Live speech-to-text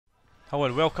Hello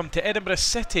and welcome to Edinburgh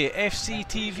City FC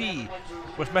TV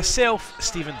with myself,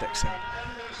 Stephen Dixon.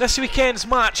 This weekend's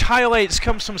match highlights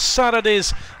comes from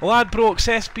Saturday's Ladbrokes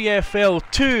SPFL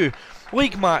 2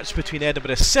 league match between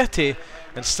Edinburgh City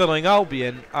and Stirling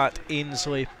Albion at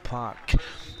Ainslie Park.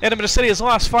 Edinburgh City's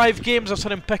last 5 games have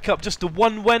seen him pick up just the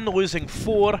 1 win, losing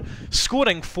 4,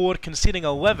 scoring 4, conceding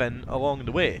 11 along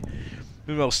the way.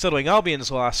 Meanwhile, Stirling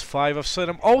Albion's last 5 have seen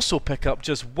him also pick up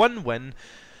just 1 win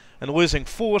and losing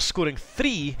 4, scoring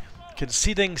 3,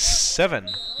 conceding 7.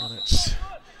 And it's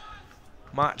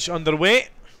match underway.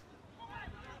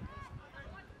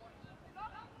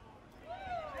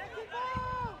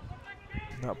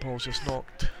 That ball's just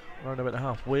knocked around about the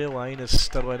halfway line as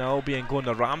Stirling Albion going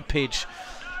the rampage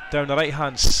down the right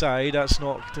hand side. That's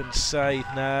knocked inside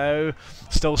now.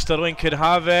 Still Stirling could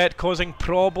have it, causing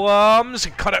problems.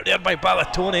 Cut out there by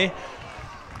Balatoni.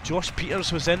 Josh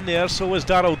Peters was in there, so was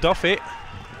Darryl Duffy.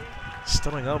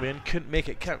 Stirling Albion couldn't make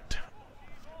it count.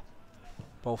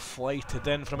 Ball flighted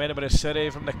in from Edinburgh City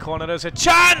from the corner. There's a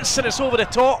chance and it's over the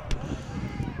top.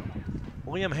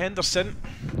 Liam Henderson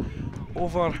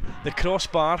over the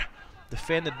crossbar,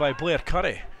 defended by Blair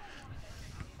Curry.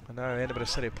 And now Edinburgh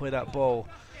City play that ball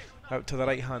out to the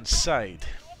right hand side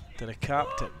to the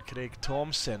captain, Craig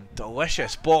Thompson.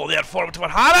 Delicious ball there forward for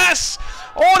Harris.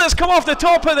 Oh, and it's come off the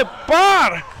top of the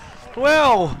bar.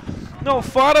 Well, not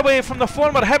far away from the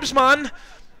former Hibs man,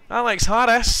 Alex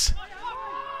Harris.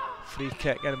 Free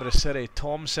kick, Edinburgh City.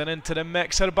 Thompson into the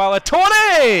mixer.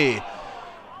 Balatoni!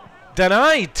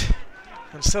 Denied.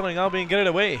 And Stirling Albion get it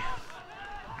away.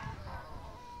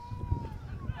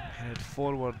 Head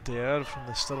forward there from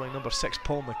the Stirling number 6,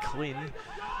 Paul McLean.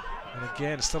 And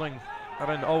again, Stirling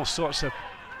are in all sorts of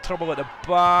trouble at the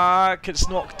back. It's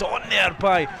knocked on there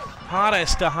by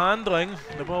Harris to handling.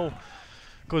 The ball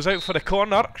goes out for the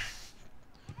corner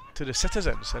to the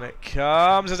Citizens, and it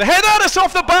comes as a header. It's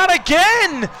off the bar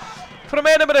again from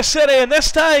Edinburgh City, and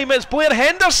this time it's Blair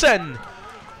Henderson.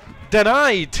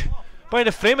 Denied by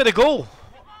the frame of the goal.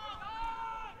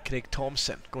 Craig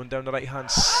Thompson going down the right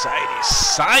hand side. He's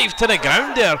scythed to the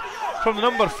ground there from the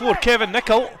number 4, Kevin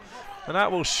Nicol, and that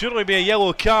will surely be a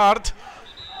yellow card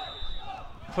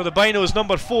for the Binos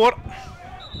number 4,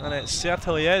 and it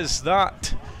certainly is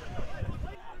that.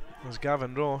 There's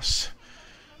Gavin Ross,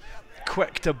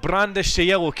 quick to brandish the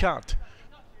yellow card.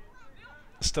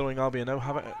 Stirling Albion now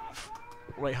have it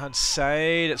right hand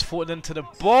side. It's floated into the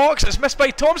box. It's missed by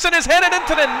Thompson. It's headed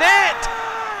into the net.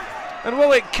 And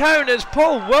will it count as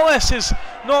Paul Willis has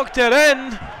knocked it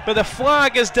in, but the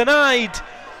flag is denied.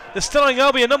 The Stirling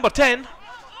Albion number 10.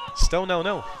 Still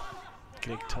 0-0.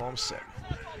 Craig Thompson.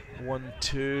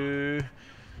 1-2.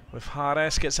 With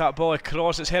Harris, gets that ball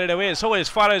across, it's headed away. It's only as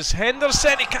far as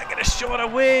Henderson, he can't get a shot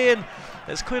away, and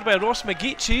it's cleared by Ross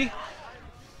McGeechee.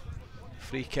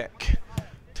 Free kick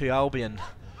to Albion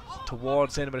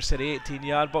towards Edinburgh City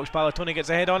 18-yard box. Balatoni gets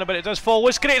a head on it, but it does fall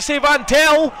loose. Great save,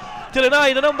 Antel to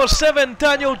deny the number 7,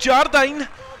 Daniel Jardine.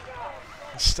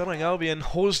 Stirling Albion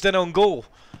hosed in on goal.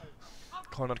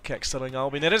 Corner kick, Stirling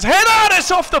Albion. There is header,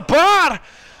 it's off the bar,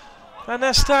 and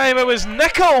this time it was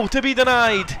Nicol to be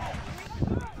denied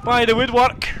by the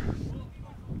woodwork.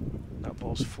 That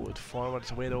ball's floated forwards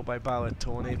away though by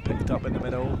Balatoni, picked up in the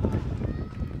middle,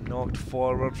 knocked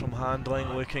forward from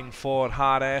handling, looking for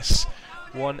Harris.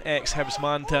 One ex-Hibs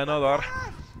man to another.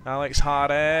 Alex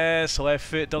Harris, left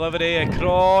foot delivery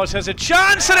across, has a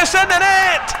chance and it's in the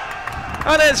net!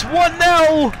 And it's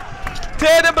 1-0 to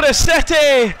Edinburgh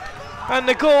City, and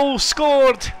the goal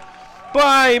scored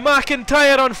by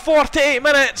McIntyre on 48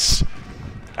 minutes,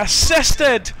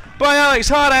 assisted by Alex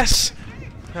Harris,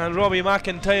 and Robbie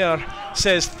McIntyre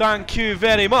says thank you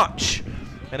very much,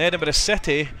 and Edinburgh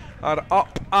City are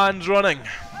up and running.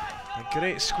 A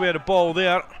great square ball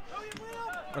there,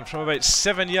 and from about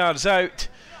 7 yards out,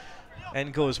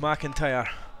 in goes McIntyre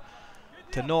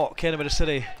to knock Edinburgh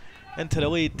City into the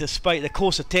lead despite the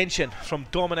close attention from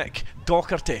Dominic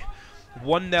Docherty.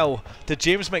 1-0 to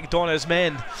James McDonough's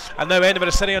men, and now Edinburgh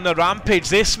City on the rampage.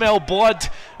 They smell blood.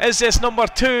 Is this number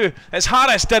 2? It's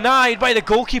Harris, denied by the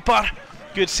goalkeeper.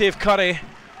 Good save, Curry.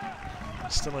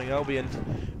 Stirling Albion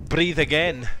breathe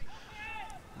again.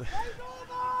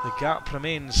 The gap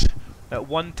remains at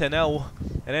 1-0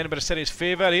 in Edinburgh City's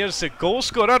favour. Here's the goal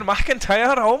scorer,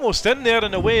 McIntyre, almost in there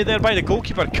in the way there by the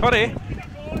goalkeeper, Curry.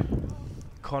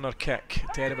 Corner kick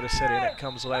to Edinburgh City, and it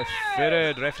comes left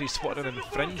footed. Referee spotted an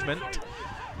infringement,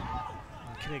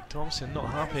 and Craig Thompson not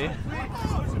happy.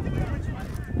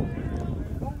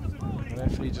 The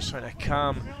referee just trying to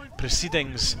calm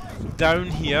proceedings down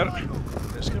here.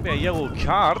 There's going to be a yellow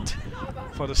card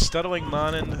for the Stirling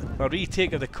man and a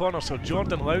retake of the corner, so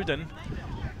Jordan Loudon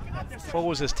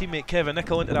follows his teammate Kevin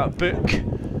Nicol into that book.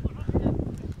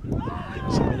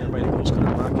 Somebody there by the goal scorer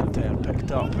McIntyre,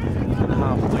 picked up in the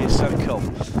halfway circle.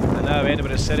 And now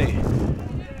Edinburgh City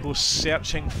goes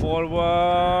searching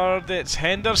forward. It's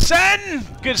Henderson!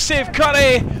 Good save,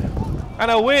 Curry!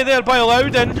 And away there by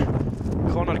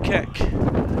Loudon. Corner kick.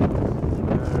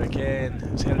 Now again,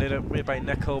 it's headed away by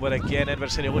Nicol, but again Edinburgh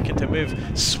City looking to move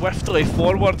swiftly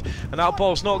forward. And that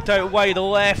ball's knocked out wide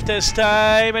left this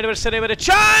time. Edinburgh City with a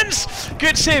chance!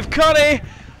 Good save, Curry!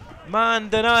 Man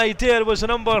denied there was the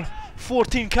number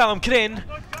 14 Callum Crane.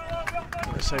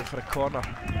 It's out for a corner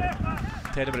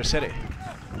to Edinburgh City.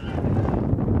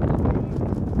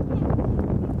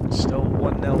 Still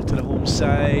 1-0 to the home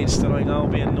side. Stirling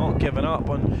Albion not giving up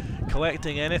on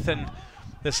collecting anything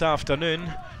this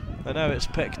afternoon. And now it's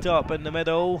picked up in the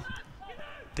middle.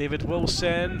 David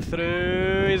Wilson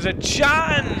through. Is a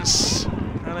chance!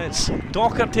 And it's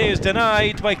Docherty is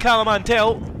denied by Callum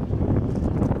Antell.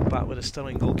 Back with the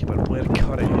Stirling goalkeeper Blair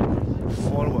Curry.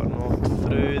 Forward knocked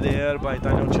through there by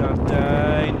Daniel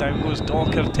Jardine. Down goes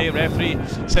Docherty. Referee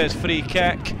says free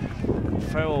kick.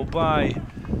 Foul by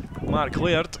Mark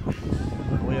Laird.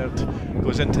 Laird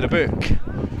goes into the book.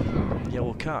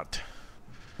 Yellow card.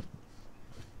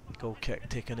 Goal kick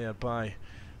taken there by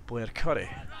Blair Curry.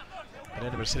 And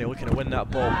Edinburgh City looking to win that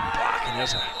ball back, and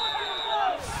there's a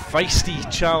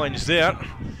feisty challenge there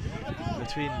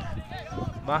between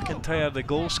McIntyre, the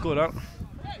goal scorer,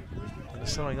 and the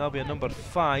Stirling Albion number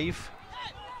 5,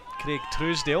 Craig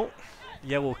Truesdale.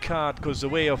 Yellow card goes the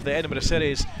way of the Edinburgh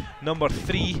City's number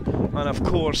 3 and of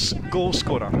course goal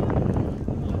scorer.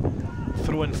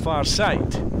 Throw in far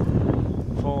side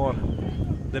for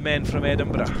the men from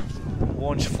Edinburgh.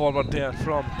 Launch forward there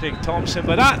from Craig Thompson,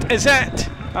 but that is it.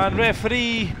 And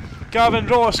referee Gavin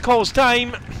Ross calls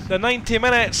time. The 90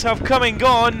 minutes have come and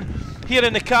gone here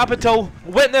in the capital,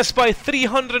 witnessed by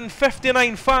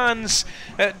 359 fans.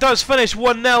 It does finish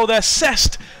 1-0. The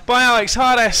assist by Alex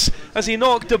Harris as he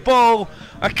knocked the ball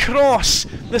across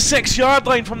the 6-yard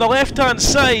line from the left-hand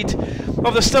side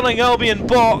of the Stirling Albion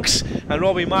box, and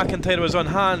Robbie McIntyre was on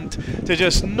hand to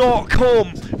just knock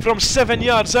home from 7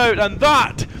 yards out, and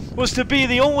that was to be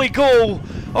the only goal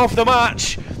of the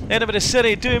match. Edinburgh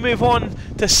City do move on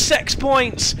to 6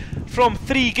 points from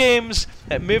 3 games.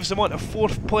 It moves them on to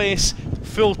 4th place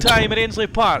full time at Ainslie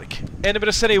Park.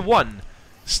 Edinburgh City 1,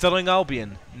 Stirling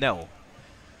Albion 0.